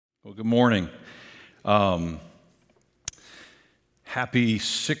Well, good morning. Happy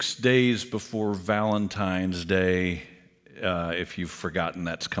 6 days before Valentine's Day. If you've forgotten,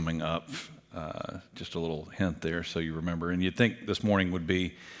 that's coming up. Just a little hint there so you remember. And you'd think this morning would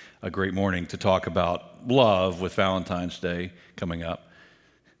be a great morning to talk about love with Valentine's Day coming up.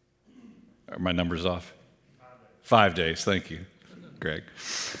 Are my numbers off? 5 days. Thank you, Greg.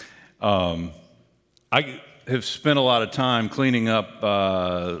 I have spent a lot of time cleaning up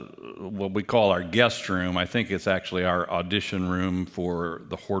what we call our guest room. I think it's actually our audition room for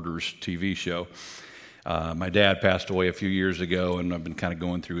the Hoarders TV show. My dad passed away a few years ago, and I've been kind of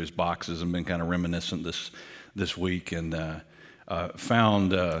going through his boxes and been kind of reminiscent this week, and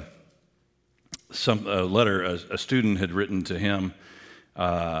found a letter a student had written to him,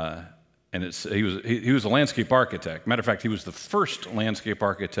 and he was a landscape architect. Matter of fact, he was the first landscape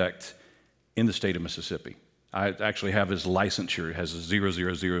architect in the state of Mississippi. I actually have his licensure. It has a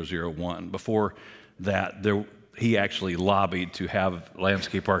 00001. Before that, he actually lobbied to have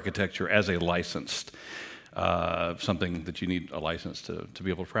landscape architecture as a licensed, something that you need a license to be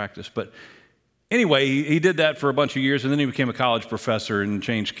able to practice. But anyway, he did that for a bunch of years, and then he became a college professor and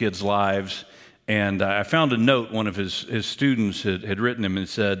changed kids' lives. And I found a note one of his students had written him and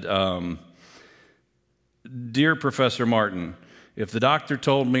said, "Dear Professor Martin, if the doctor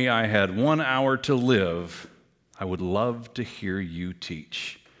told me I had 1 hour to live, I would love to hear you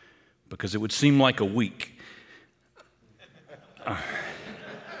teach, because it would seem like a week."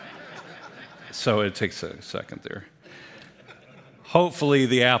 So it takes a second there. Hopefully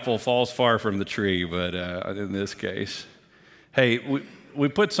the apple falls far from the tree, but in this case. Hey, we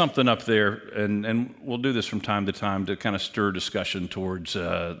put something up there, and we'll do this from time to time to kind of stir discussion towards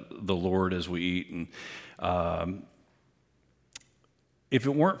the Lord as we eat. And if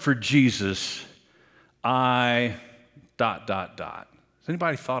it weren't for Jesus, Has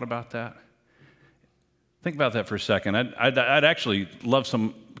anybody thought about that? Think about that for a second. I'd actually love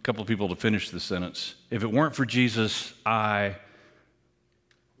a couple of people to finish the sentence. If it weren't for Jesus, I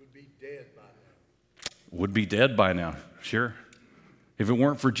would be dead by now. Would be dead by now, sure. If it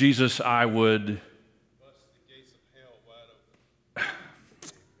weren't for Jesus, I would Bust the gates of hell wide open.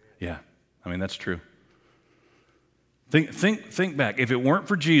 Yeah, I mean, that's true. Think back. If it weren't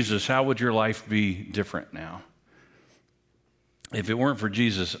for Jesus, how would your life be different now? If it weren't for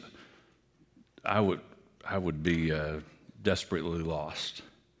Jesus, I would be desperately lost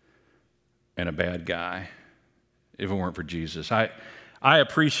and a bad guy. If it weren't for Jesus, I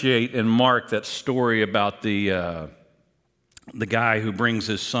appreciate in Mark that story about the guy who brings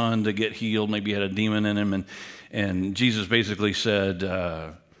his son to get healed. Maybe he had a demon in him, and Jesus basically said,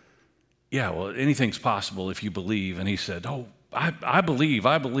 "Yeah, well, anything's possible if you believe." And he said, "Oh, I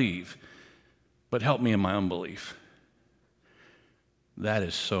believe, but help me in my unbelief." That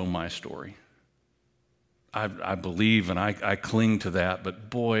is so my story. I believe and I cling to that, but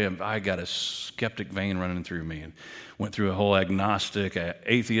boy, I got a skeptic vein running through me, and went through a whole agnostic,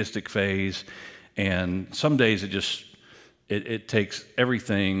 atheistic phase. And some days it takes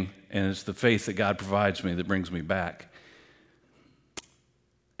everything, and it's the faith that God provides me that brings me back.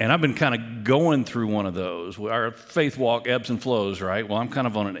 And I've been kind of going through one of those. Our faith walk ebbs and flows, right? Well, I'm kind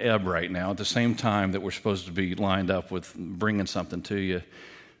of on an ebb right now at the same time that we're supposed to be lined up with bringing something to you.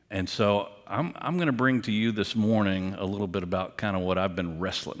 And so I'm going to bring to you this morning a little bit about kind of what I've been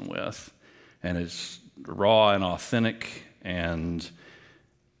wrestling with. And it's raw and authentic. And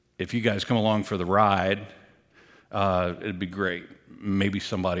if you guys come along for the ride, it'd be great. Maybe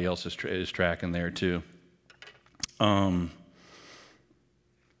somebody else is tracking there too.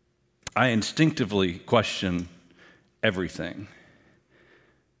 I instinctively question everything.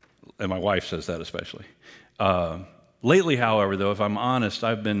 And my wife says that especially. Lately, however, though, if I'm honest,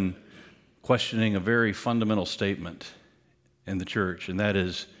 I've been questioning a very fundamental statement in the church, and that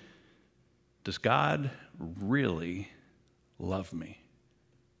is, does God really love me?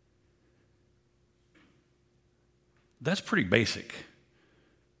 That's pretty basic.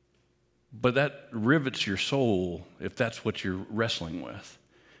 But that rivets your soul if that's what you're wrestling with.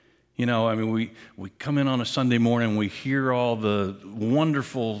 You know, I mean, we come in on a Sunday morning, we hear all the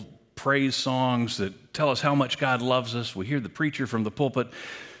wonderful praise songs that tell us how much God loves us. We hear the preacher from the pulpit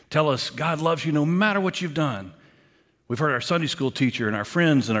tell us God loves you no matter what you've done. We've heard our Sunday school teacher and our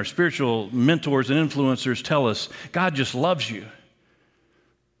friends and our spiritual mentors and influencers tell us God just loves you.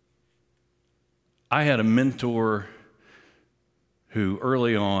 I had a mentor who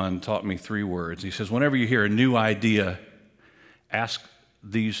early on taught me 3 words. He says, whenever you hear a new idea, ask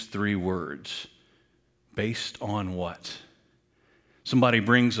these 3 words. Based on what? Somebody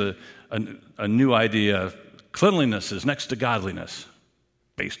brings a new idea. Cleanliness is next to godliness.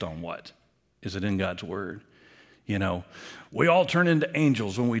 Based on what? Is it in God's word? You know, we all turn into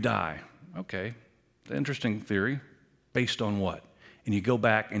angels when we die. Okay, interesting theory. Based on what? And you go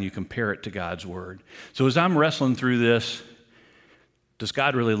back and you compare it to God's word. So as I'm wrestling through this, does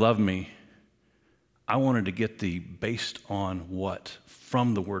God really love me? I wanted to get the based on what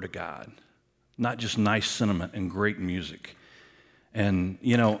from the word of God, not just nice sentiment and great music. And,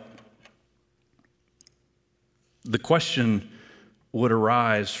 you know, the question would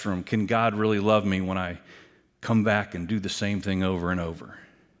arise from, can God really love me when I come back and do the same thing over and over?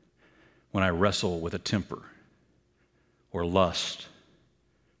 When I wrestle with a temper or lust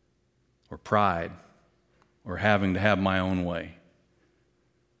or pride or having to have my own way.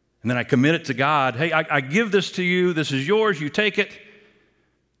 And then I commit it to God. Hey, I give this to you. This is yours. You take it.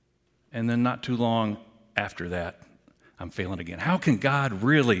 And then not too long after that, I'm failing again. How can God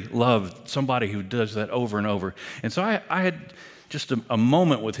really love somebody who does that over and over? And so I had just a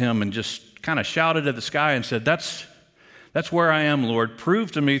moment with him and just kind of shouted at the sky and said, that's where I am, Lord.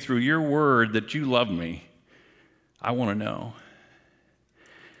 Prove to me through your word that you love me. I want to know.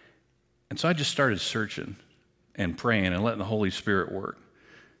 And so I just started searching and praying and letting the Holy Spirit work.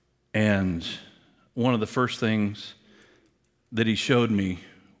 And one of the first things that he showed me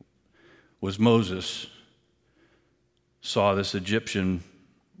was Moses saw this Egyptian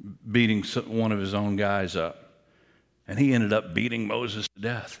beating one of his own guys up. And he ended up beating Moses to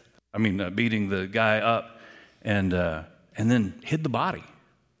death. Beating the guy up and then hid the body.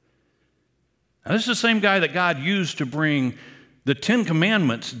 Now, this is the same guy that God used to bring the 10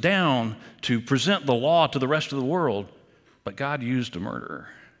 Commandments down to present the law to the rest of the world, but God used a murderer.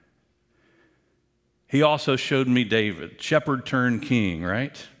 He also showed me David, shepherd turned king,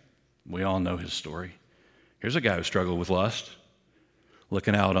 right? We all know his story. Here's a guy who struggled with lust,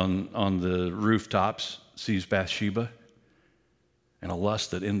 looking out on the rooftops, sees Bathsheba, and a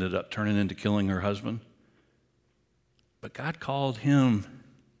lust that ended up turning into killing her husband. But God called him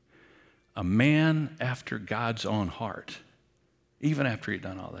a man after God's own heart, even after he'd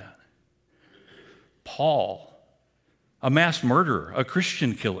done all that. Paul, a mass murderer, a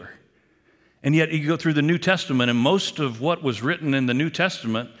Christian killer. And yet you go through the New Testament, and most of what was written in the New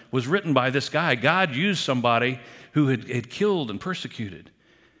Testament was written by this guy. God used somebody who had killed and persecuted.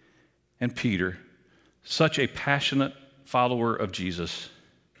 And Peter, such a passionate follower of Jesus,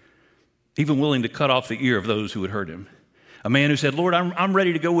 even willing to cut off the ear of those who would hurt him. A man who said, Lord, I'm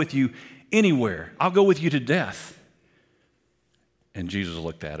ready to go with you anywhere. I'll go with you to death. And Jesus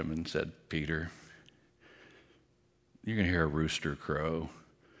looked at him and said, Peter, you're going to hear a rooster crow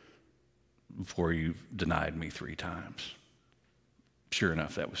before you've denied me 3 times. Sure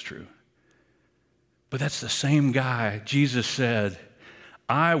enough, that was true. But that's the same guy. Jesus said,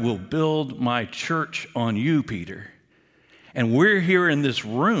 I will build my church on you, Peter. And we're here in this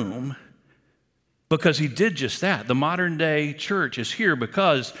room because he did just that. The modern day church is here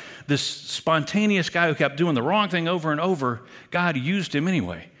because this spontaneous guy who kept doing the wrong thing over and over, God used him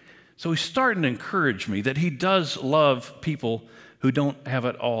anyway. So he's starting to encourage me that he does love people who don't have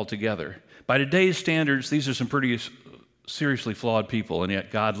it all together. By today's standards, these are some pretty seriously flawed people, and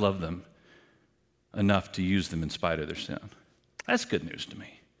yet God loved them enough to use them in spite of their sin. That's good news to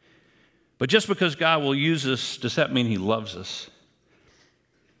me. But just because God will use us, does that mean he loves us?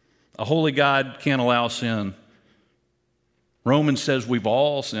 A holy God can't allow sin. Romans says we've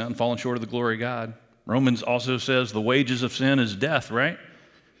all sinned, fallen short of the glory of God. Romans also says the wages of sin is death, right?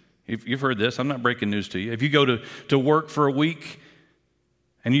 You've heard this. I'm not breaking news to you. If you go to work for a week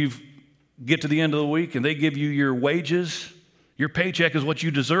and you get to the end of the week and they give you your wages, your paycheck is what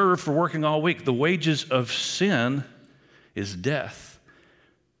you deserve for working all week. The wages of sin is death.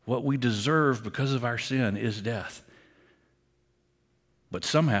 What we deserve because of our sin is death. But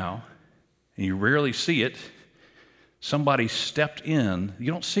somehow, and you rarely see it, somebody stepped in.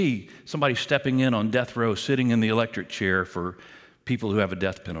 You don't see somebody stepping in on death row, sitting in the electric chair for people who have a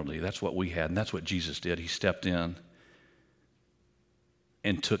death penalty. That's what we had, and that's what Jesus did. He stepped in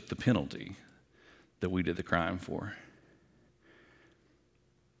and took the penalty that we did the crime for.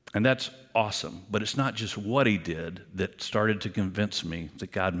 And that's awesome, but it's not just what he did that started to convince me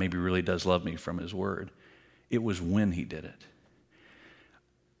that God maybe really does love me from his word. It was when he did it.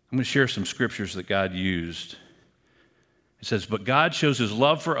 I'm going to share some scriptures that God used. It says, but God shows his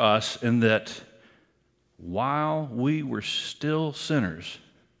love for us in that while we were still sinners,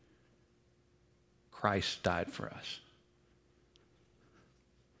 Christ died for us.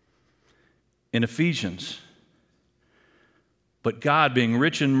 In Ephesians, but God, being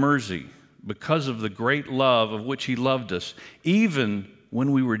rich in mercy, because of the great love of which he loved us, even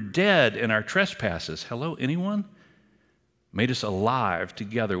when we were dead in our trespasses. Hello, anyone? made us alive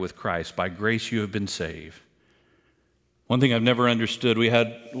together with Christ. By grace you have been saved. One thing I've never understood, we had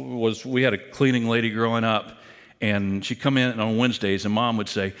a cleaning lady growing up, and she'd come in on Wednesdays, and Mom would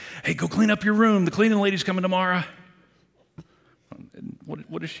say, "Hey, go clean up your room. The cleaning lady's coming tomorrow."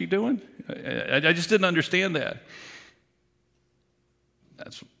 What is she doing? I just didn't understand that.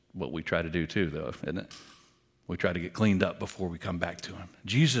 That's what we try to do too, though, isn't it? We try to get cleaned up before we come back to him.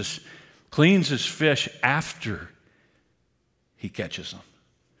 Jesus cleans his fish after he catches them.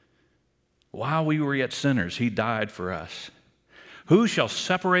 While we were yet sinners, he died for us. Who shall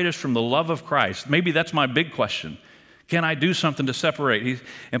separate us from the love of Christ? Maybe that's my big question. Can I do something to separate?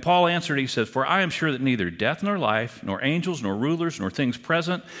 And Paul answered, he says, "For I am sure that neither death nor life, nor angels, nor rulers, nor things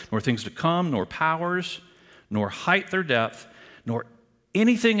present, nor things to come, nor powers, nor height or depth, nor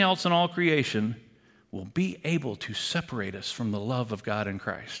anything else in all creation will be able to separate us from the love of God in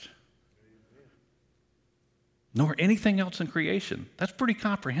Christ." Nor anything else in creation. That's pretty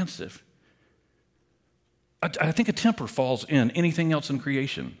comprehensive. I think a temper falls in anything else in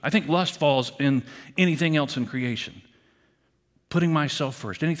creation. I think lust falls in anything else in creation. Putting myself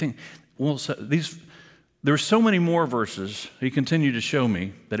first, anything. Well, there were so many more verses. He continued to show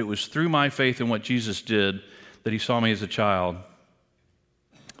me that it was through my faith in what Jesus did that he saw me as a child.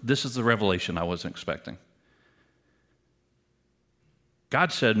 This is the revelation I wasn't expecting.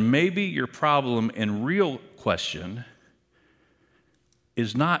 God said, maybe your problem and real question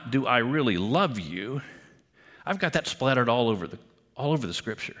is not, do I really love you? I've got that splattered all over the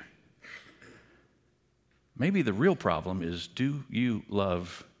scripture. Maybe the real problem is, do you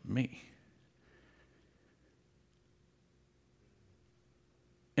love me?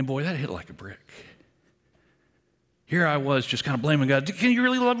 And boy, that hit like a brick. Here I was just kind of blaming God. Can you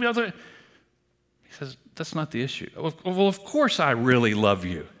really love me? He says, that's not the issue. Well, of course I really love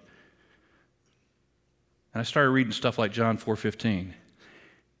you. And I started reading stuff like John 4:15.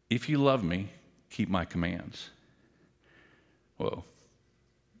 If you love me, keep my commands. Whoa.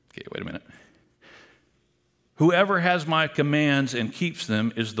 Okay, wait a minute. Whoever has my commands and keeps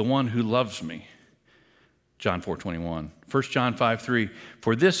them is the one who loves me. John 4:21. 1 John 5:3.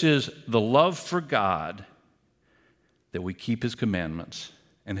 For this is the love for God, that we keep his commandments,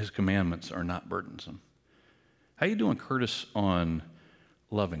 and his commandments are not burdensome. How you doing, Curtis, on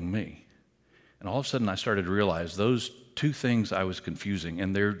loving me? And all of a sudden I started to realize those two things I was confusing,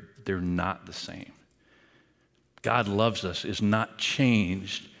 and they're not the same. God loves us, is not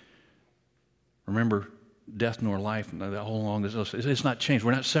changed. Remember, death nor life, that whole long, it's not changed.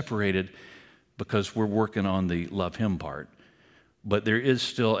 We're not separated because we're working on the love him part. But there is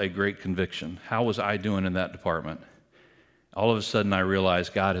still a great conviction. How was I doing in that department? All of a sudden I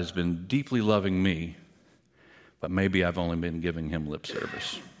realized God has been deeply loving me, but maybe I've only been giving him lip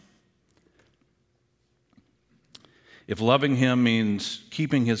service. If loving him means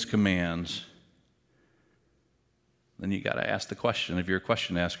keeping his commands, then you got to ask the question, if you're a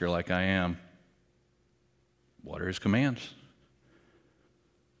question asker like I am, what are his commands?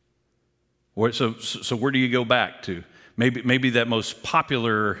 So where do you go back to? Maybe that most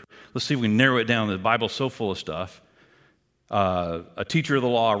popular, let's see if we can narrow it down. The Bible's so full of stuff. A teacher of the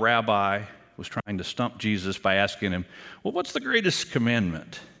law, a rabbi, was trying to stump Jesus by asking him, well, what's the greatest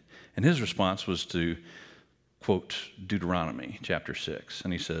commandment? And his response was to quote Deuteronomy chapter 6.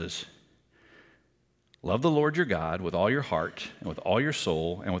 And he says, love the Lord your God with all your heart and with all your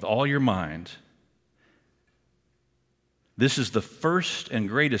soul and with all your mind. This is the first and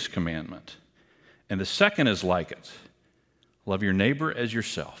greatest commandment. And the second is like it. Love your neighbor as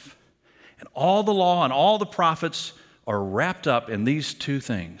yourself. And all the law and all the prophets are wrapped up in these two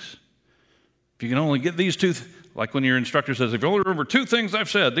things. If you can only get these two, like when your instructor says, if you only remember two things I've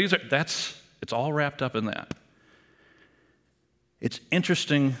said, it's all wrapped up in that. It's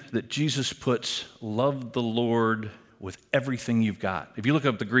interesting that Jesus puts love the Lord with everything you've got. If you look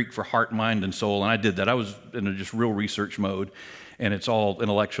up the Greek for heart, mind, and soul, and I did that. I was in a just real research mode, and it's all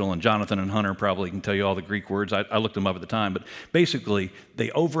intellectual, and Jonathan and Hunter probably can tell you all the Greek words. I looked them up at the time, but basically they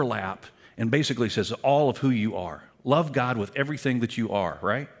overlap and basically says all of who you are. Love God with everything that you are,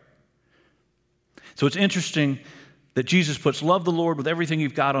 right? So it's interesting that Jesus puts love the Lord with everything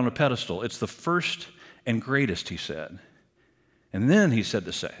you've got on a pedestal. It's the first and greatest, he said. And then he said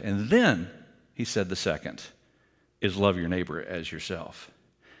the second is love your neighbor as yourself.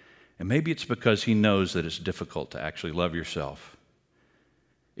 And maybe it's because he knows that it's difficult to actually love yourself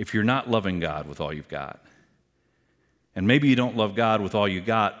if you're not loving God with all you've got. And maybe you don't love God with all you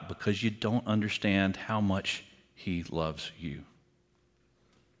got because you don't understand how much he loves you.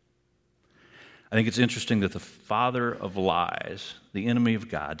 I think it's interesting that the father of lies, the enemy of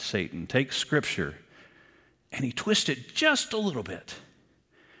God, Satan, takes Scripture and he twists it just a little bit.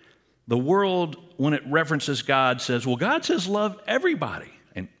 The world, when it references God, says, well, God says love everybody.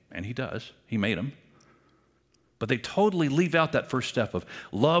 And he does. He made them. But they totally leave out that first step of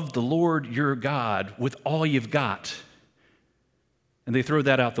love the Lord your God with all you've got. And they throw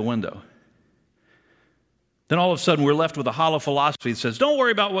that out the window. Then all of a sudden we're left with a hollow philosophy that says, don't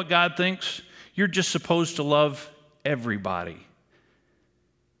worry about what God thinks. You're just supposed to love everybody.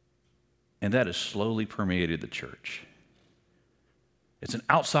 And that has slowly permeated the church. It's an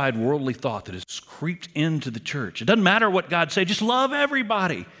outside worldly thought that has creeped into the church. It doesn't matter what God says, just love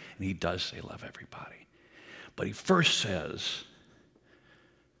everybody. And he does say love everybody. But he first says,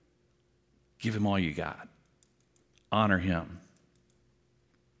 give him all you got. Honor him.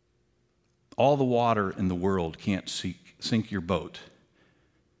 All the water in the world can't sink your boat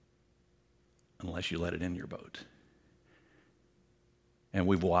unless you let it in your boat. And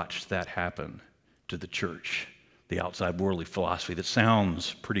we've watched that happen to the church, the outside worldly philosophy that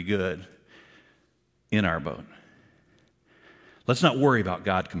sounds pretty good in our boat. Let's not worry about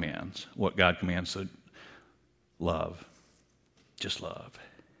God commands, what God commands, so love, just love.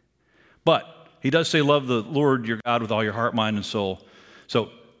 But he does say love the Lord your God with all your heart, mind, and soul. So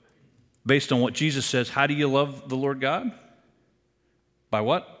based on what Jesus says, how do you love the Lord God? By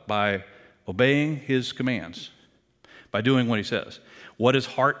what? By obeying his commands, by doing what he says. What is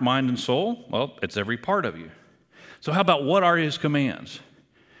heart, mind, and soul? Well, it's every part of you. So how about what are his commands?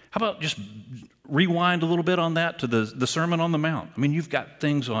 How about just rewind a little bit on that to the Sermon on the Mount? I mean, you've got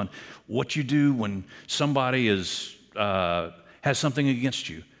things on what you do when somebody has something against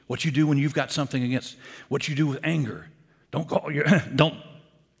you, what you do when you've got something against, what you do with anger. Don't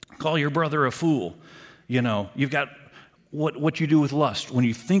call your brother a fool. You know, you've got what you do with lust when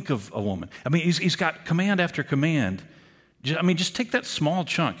you think of a woman. I mean, he's got command after command. I mean, just take that small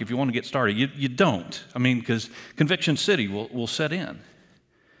chunk if you want to get started. You don't. I mean, because Conviction City will set in.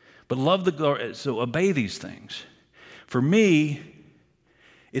 But love the glory, so obey these things. For me,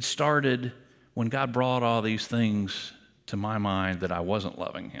 it started when God brought all these things to my mind that I wasn't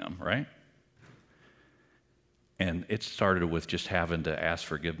loving him, right? And it started with just having to ask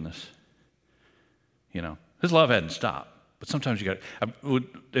forgiveness. You know, his love hadn't stopped. But sometimes you got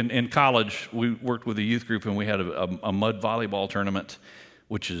in college, we worked with a youth group and we had a mud volleyball tournament,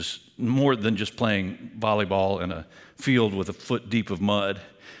 which is more than just playing volleyball in a field with a foot deep of mud.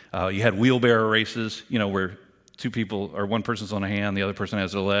 You had wheelbarrow races, you know, where two people or one person's on a hand, the other person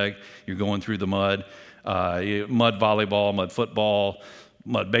has a leg. You're going through the mud. Mud volleyball, mud football,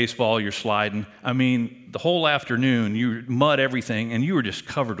 mud baseball, you're sliding. I mean, the whole afternoon, you mud everything, and you were just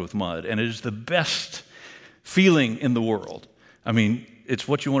covered with mud. And it is the best feeling in the world. I mean, it's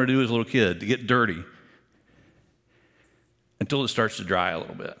what you want to do as a little kid, to get dirty until it starts to dry a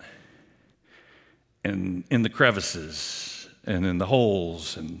little bit. And in the crevices and in the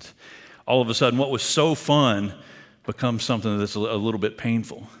holes, and all of a sudden what was so fun becomes something that's a little bit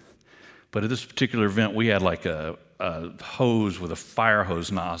painful. But at this particular event, we had like a hose with a fire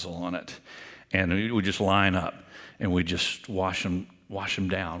hose nozzle on it, and we would just line up and we just wash them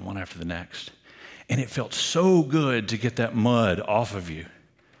down one after the next. And it felt so good to get that mud off of you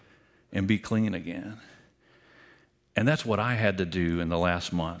and be clean again. And that's what I had to do in the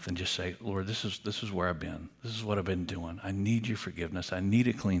last month, and just say, Lord, this is where I've been. This is what I've been doing. I need your forgiveness. I need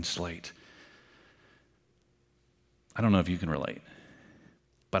a clean slate. I don't know if you can relate,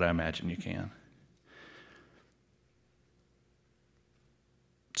 but I imagine you can.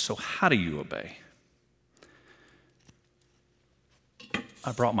 So how do you obey?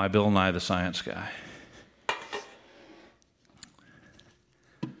 I brought my Bill Nye the Science Guy.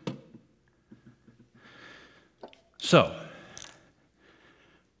 So,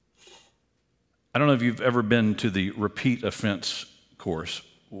 I don't know if you've ever been to the repeat offense course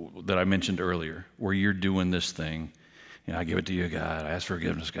that I mentioned earlier, where you're doing this thing. You know, I give it to you, God. I ask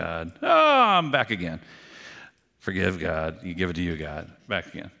forgiveness, God. Oh, I'm back again. Forgive, God. You give it to you, God. Back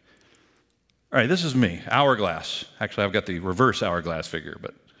again. All right, this is me, hourglass. Actually, I've got the reverse hourglass figure,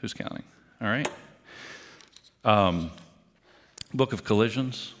 but who's counting? All right. Book of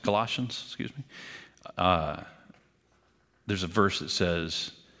Colossians, excuse me. There's a verse that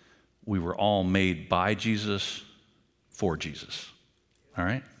says, we were all made by Jesus for Jesus. All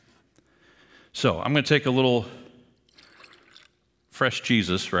right? So I'm going to take a little fresh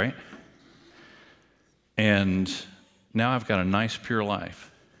Jesus, right? And now I've got a nice, pure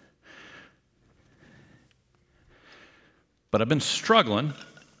life. But I've been struggling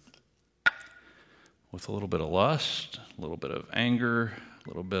with a little bit of lust, a little bit of anger, a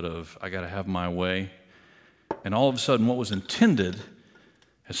little bit of I got to have my way. And all of a sudden, what was intended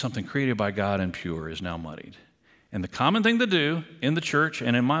as something created by God and pure is now muddied. And the common thing to do in the church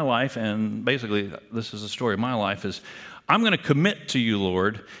and in my life, and basically this is the story of my life, is I'm going to commit to you,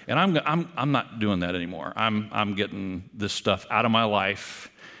 Lord, and I'm not doing that anymore. I'm getting this stuff out of my life,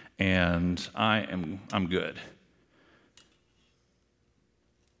 and I'm good.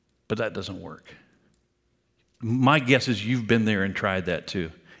 But that doesn't work. My guess is you've been there and tried that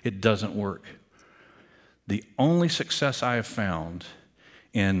too. It doesn't work. The only success I have found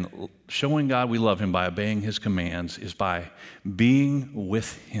in showing God we love him by obeying his commands is by being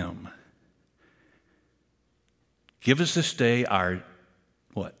with him. Give us this day our,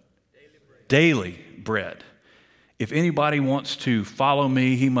 what? Daily bread. If anybody wants to follow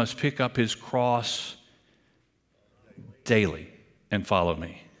me, he must pick up his cross daily and follow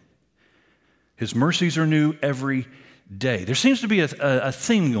me. His mercies are new every day. There seems to be a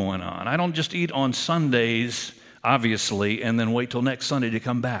theme going on. I don't just eat on Sundays, obviously, and then wait till next Sunday to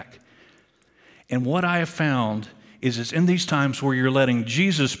come back. And what I have found is it's in these times where you're letting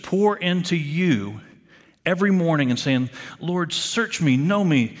Jesus pour into you every morning and saying, Lord, search me, know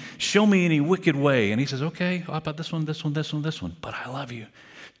me, show me any wicked way. And he says, okay, how about this one, this one, this one, this one? But I love you.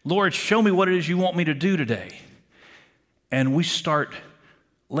 Lord, show me what it is you want me to do today. And we start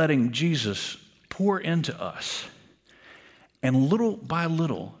letting Jesus pour into us. And little by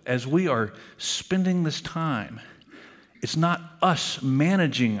little, as we are spending this time, it's not us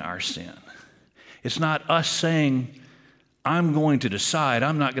managing our sin. It's not us saying, I'm going to decide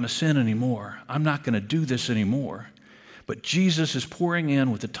I'm not going to sin anymore. I'm not going to do this anymore. But Jesus is pouring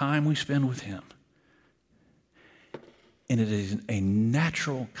in with the time we spend with him. And it is a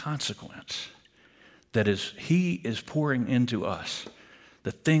natural consequence that is, he is pouring into us.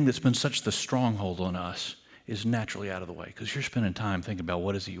 The thing that's been such the stronghold on us is naturally out of the way because you're spending time thinking about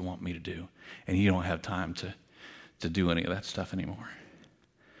what is it you want me to do, and you don't have time to do any of that stuff anymore.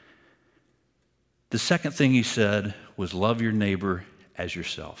 The second thing he said was love your neighbor as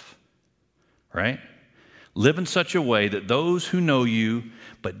yourself, right? Live in such a way that those who know you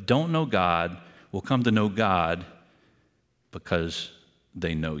but don't know God will come to know God because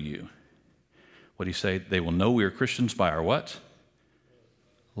they know you. What do you say? They will know we are Christians by our what?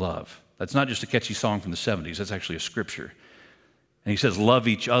 Love. That's not just a catchy song from the 70s. That's actually a scripture. And he says, love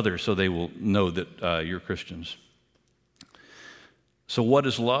each other so they will know that you're Christians. So what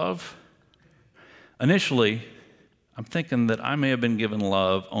is love? Initially, I'm thinking that I may have been given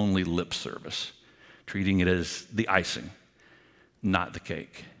love only lip service, treating it as the icing, not the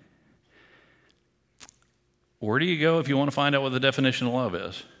cake. Where do you go if you want to find out what the definition of love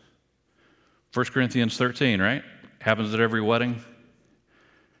is? 1 Corinthians 13, right? Happens at every wedding.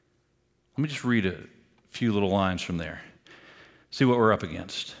 Let me just read a few little lines from there. See what we're up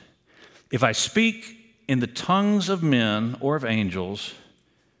against. If I speak in the tongues of men or of angels,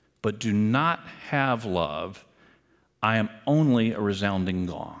 but do not have love, I am only a resounding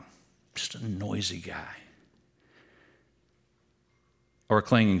gong. Just a noisy guy. Or a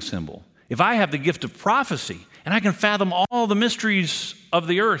clanging cymbal. If I have the gift of prophecy, and I can fathom all the mysteries of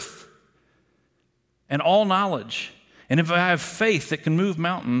the earth and all knowledge, and if I have faith that can move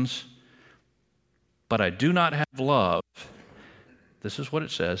mountains, but I do not have love, this is what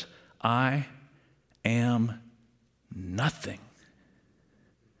it says, I am nothing.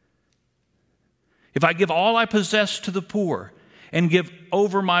 If I give all I possess to the poor and give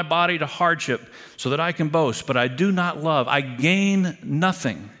over my body to hardship so that I can boast, but I do not love, I gain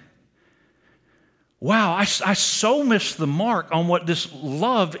nothing. Wow, I so missed the mark on what this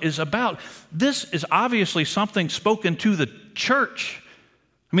love is about. This is obviously something spoken to the church.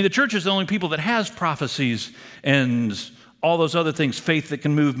 I mean, the church is the only people that has prophecies and all those other things, faith that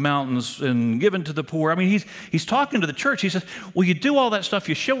can move mountains and given to the poor. I mean, he's talking to the church. He says, well, you do all that stuff.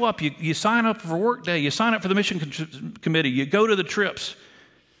 You show up. You sign up for work day. You sign up for the mission committee. You go to the trips.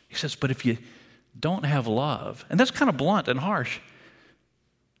 He says, but if you don't have love, and that's kind of blunt and harsh,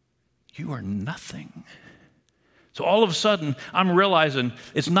 you are nothing. So all of a sudden, I'm realizing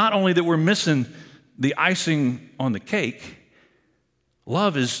it's not only that we're missing the icing on the cake.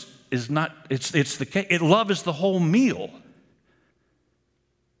 Love is not, it's the cake. Love is the whole meal.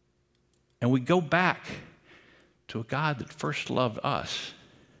 And we go back to a God that first loved us.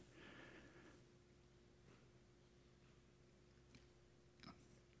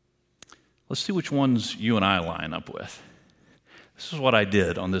 Let's see which ones you and I line up with. This is what I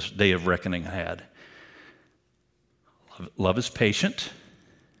did on this day of reckoning I had. Love is patient.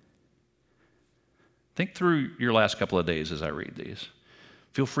 Think through your last couple of days as I read these.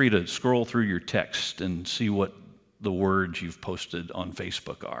 Feel free to scroll through your text and see what the words you've posted on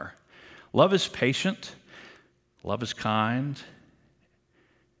Facebook are. Love is patient. Love is kind.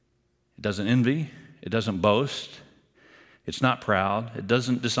 It doesn't envy. It doesn't boast. It's not proud. It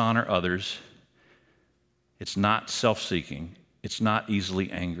doesn't dishonor others. It's not self-seeking. It's not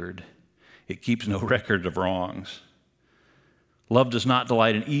easily angered. It keeps no record of wrongs. Love does not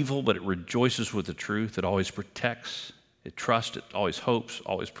delight in evil, but it rejoices with the truth. It always protects. It trusts. It always hopes,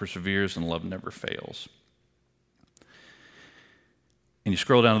 always perseveres, and love never fails. And you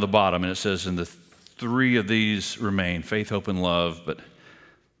scroll down to the bottom, and it says, and the three of these remain, faith, hope, and love, but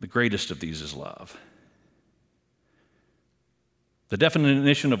the greatest of these is love. The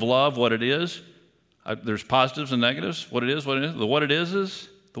definition of love, what it is, there's positives and negatives. What it is. The what it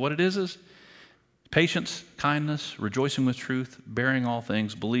is patience, kindness, rejoicing with truth, bearing all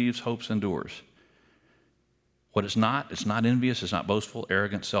things, believes, hopes, endures. What it's not envious, it's not boastful,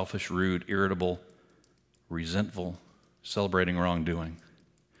 arrogant, selfish, rude, irritable, resentful, celebrating wrongdoing.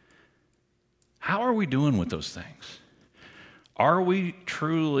 How are we doing with those things? Are we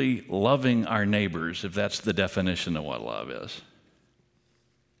truly loving our neighbors, if that's the definition of what love is?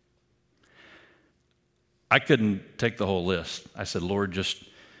 I couldn't take the whole list. I said, Lord, just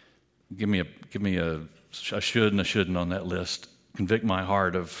give me a should and a shouldn't on that list. Convict my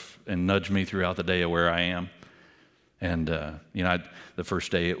heart and nudge me throughout the day of where I am. And the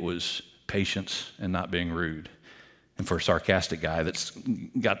first day it was patience and not being rude. And for a sarcastic guy that's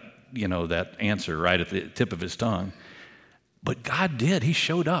got that answer right at the tip of his tongue. But God did. He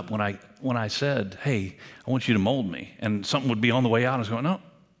showed up when I said, hey, I want you to mold me. And something would be on the way out. I was going, no,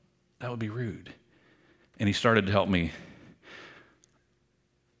 that would be rude. And he started to help me.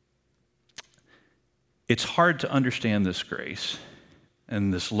 It's hard to understand this grace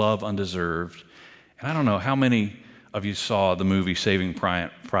and this love undeserved. And I don't know how many of you saw the movie Saving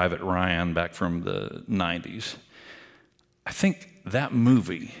Private Ryan back from the 90s. I think that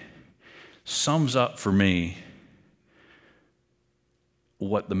movie sums up for me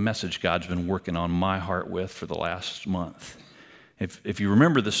what the message God's been working on my heart with for the last month. If you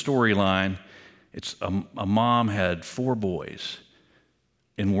remember the storyline, it's a mom had 4 boys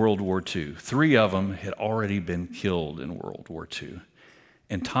in World War II. 3 of them had already been killed in World War II.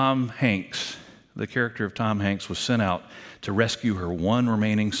 And Tom Hanks, the character of Tom Hanks, was sent out to rescue her one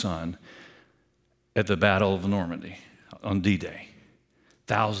remaining son at the Battle of Normandy on D-Day.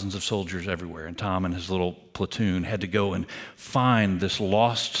 Thousands of soldiers everywhere, and Tom and his little platoon had to go and find this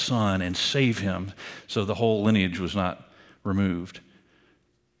lost son and save him so the whole lineage was not removed.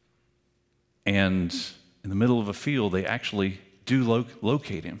 And in the middle of a field, they actually do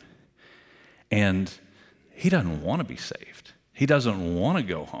locate him. And he doesn't want to be saved. He doesn't want to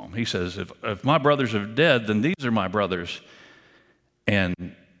go home. He says, if my brothers are dead, then these are my brothers.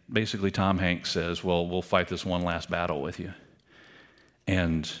 And basically Tom Hanks says, well, we'll fight this one last battle with you.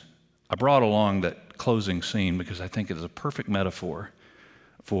 And I brought along that closing scene because I think it is a perfect metaphor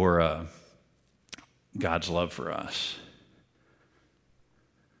for God's love for us.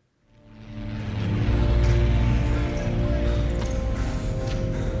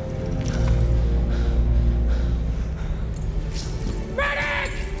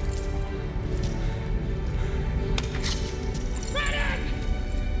 Medic! Medic!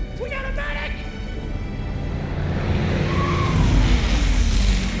 We got a medic!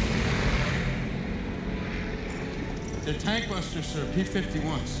 They're tank busters, sir.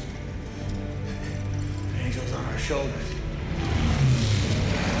 P-51s. Angels on our shoulders.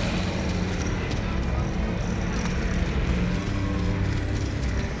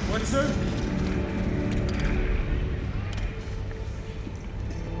 What, sir?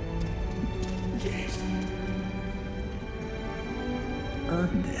 James.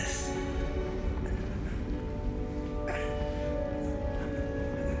 Earn this. Earn it.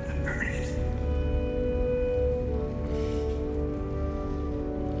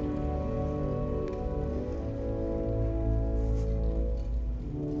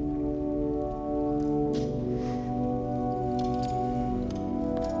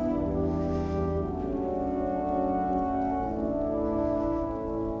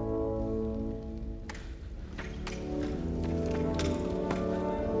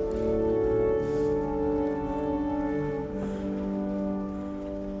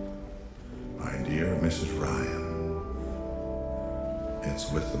 Mrs. Ryan,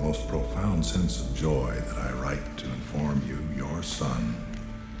 it's with the most profound sense of joy that I write to inform you your son,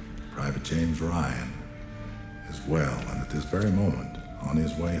 Private James Ryan, is well and at this very moment on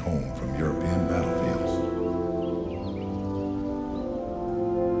his way home from European battlefields.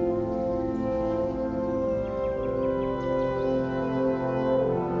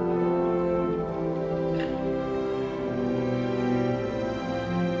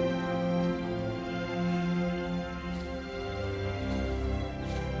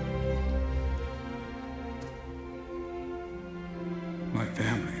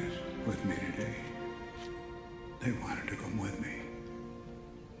 They wanted to come with me.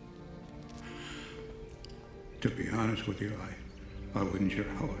 To be honest with you, I wasn't sure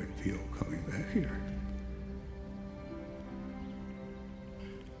how I'd feel coming back here.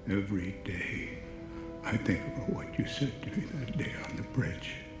 Every day, I think about what you said to me that day on the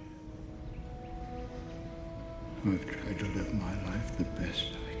bridge. I've tried to live my life the best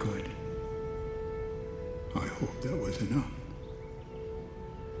I could. I hope that was enough.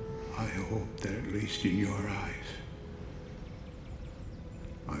 I hope that at least in your eyes,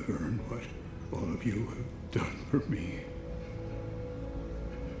 I've earned what all of you have done for me.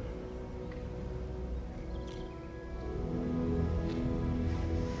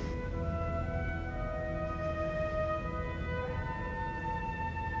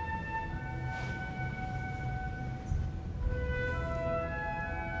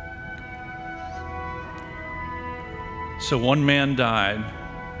 So one man died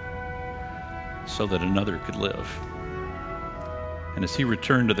so that another could live. And as he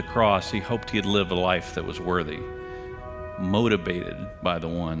returned to the cross, he hoped he'd live a life that was worthy, motivated by the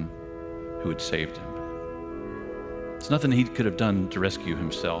one who had saved him. It's nothing he could have done to rescue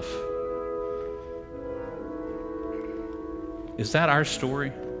himself. Is that our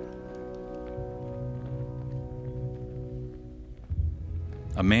story?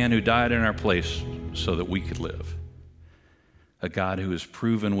 A man who died in our place so that we could live. A God who has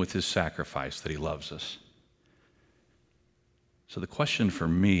proven with his sacrifice that he loves us. So the question for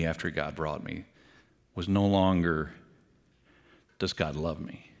me after God brought me was no longer, does God love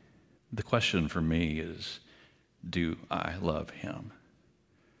me? The question for me is, do I love him?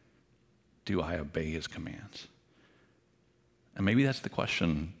 Do I obey his commands? And maybe that's the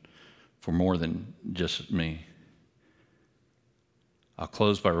question for more than just me. I'll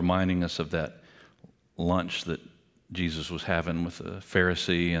close by reminding us of that lunch that Jesus was having with a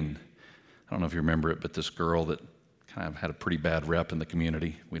Pharisee, and I don't know if you remember it, but this girl that kind of had a pretty bad rep in the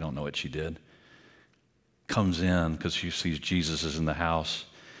community, we don't know what she did, comes in because she sees Jesus is in the house,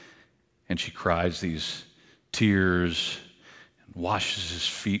 and she cries these tears and washes his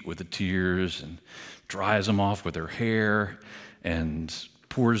feet with the tears and dries them off with her hair and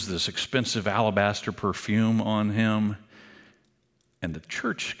pours this expensive alabaster perfume on him. And the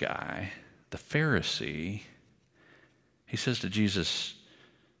church guy, the Pharisee, he says to Jesus,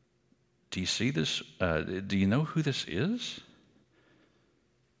 do you see this? Do you know who this is?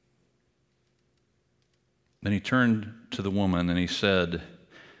 Then he turned to the woman and he said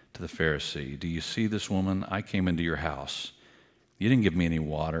to the Pharisee, do you see this woman? I came into your house. You didn't give me any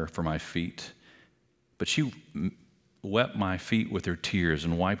water for my feet, but she wept my feet with her tears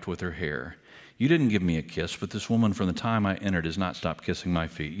and wiped with her hair. You didn't give me a kiss, but this woman from the time I entered has not stopped kissing my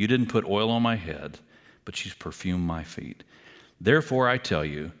feet. You didn't put oil on my head, but she's perfumed my feet. Therefore, I tell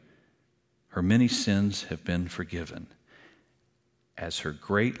you, her many sins have been forgiven, as her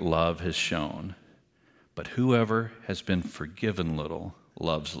great love has shown. But whoever has been forgiven little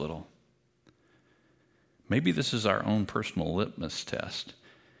loves little. Maybe this is our own personal litmus test.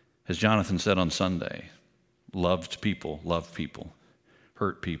 As Jonathan said on Sunday, loved people love people,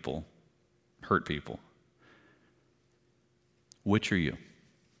 hurt people hurt people. Which are you?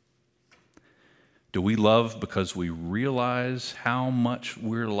 Do we love because we realize how much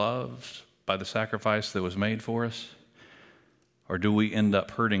we're loved by the sacrifice that was made for us? Or do we end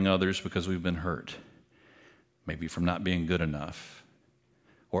up hurting others because we've been hurt? Maybe from not being good enough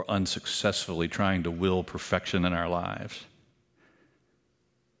or unsuccessfully trying to will perfection in our lives.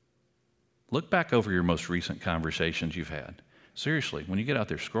 Look back over your most recent conversations you've had. Seriously, when you get out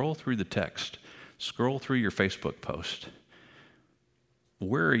there, scroll through the text, scroll through your Facebook post.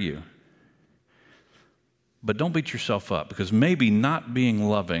 Where are you? But don't beat yourself up, because maybe not being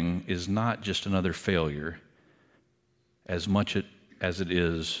loving is not just another failure as much as it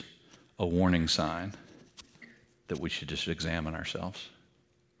is a warning sign that we should just examine ourselves.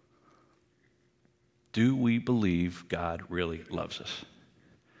 Do we believe God really loves us?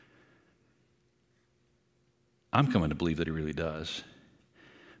 I'm coming to believe that he really does.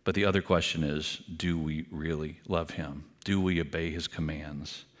 But the other question is, do we really love him? Do we obey his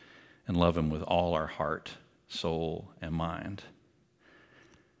commands and love him with all our heart, soul, and mind?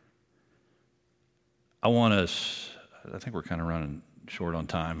 I think we're kind of running short on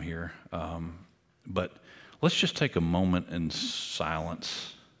time here, but let's just take a moment in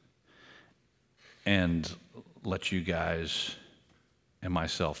silence and let you guys and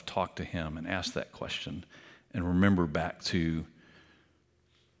myself talk to him and ask that question and remember back to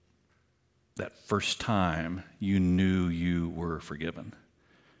that first time you knew you were forgiven.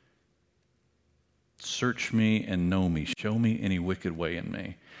 Search me and know me. Show me any wicked way in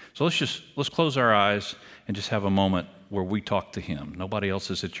me. So let's close our eyes and just have a moment where we talk to him. Nobody else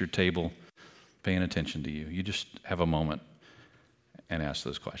is at your table paying attention to you. You just have a moment and ask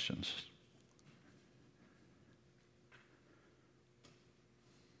those questions.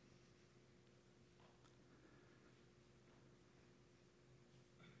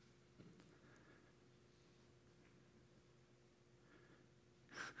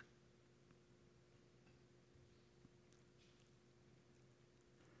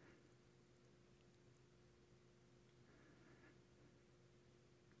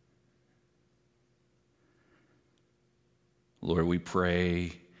 Lord, we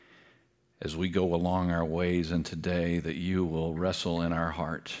pray as we go along our ways and today that you will wrestle in our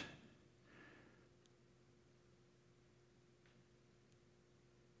heart.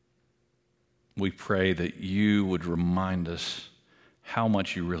 We pray that you would remind us how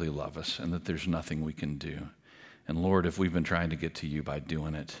much you really love us and that there's nothing we can do. And Lord, if we've been trying to get to you by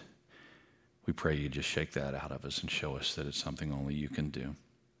doing it, we pray you just shake that out of us and show us that it's something only you can do.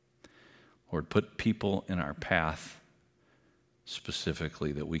 Lord, put people in our path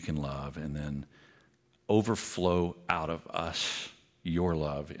specifically that we can love, and then overflow out of us your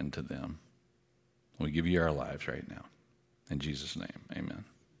love into them. We give you our lives right now. In Jesus' name, amen.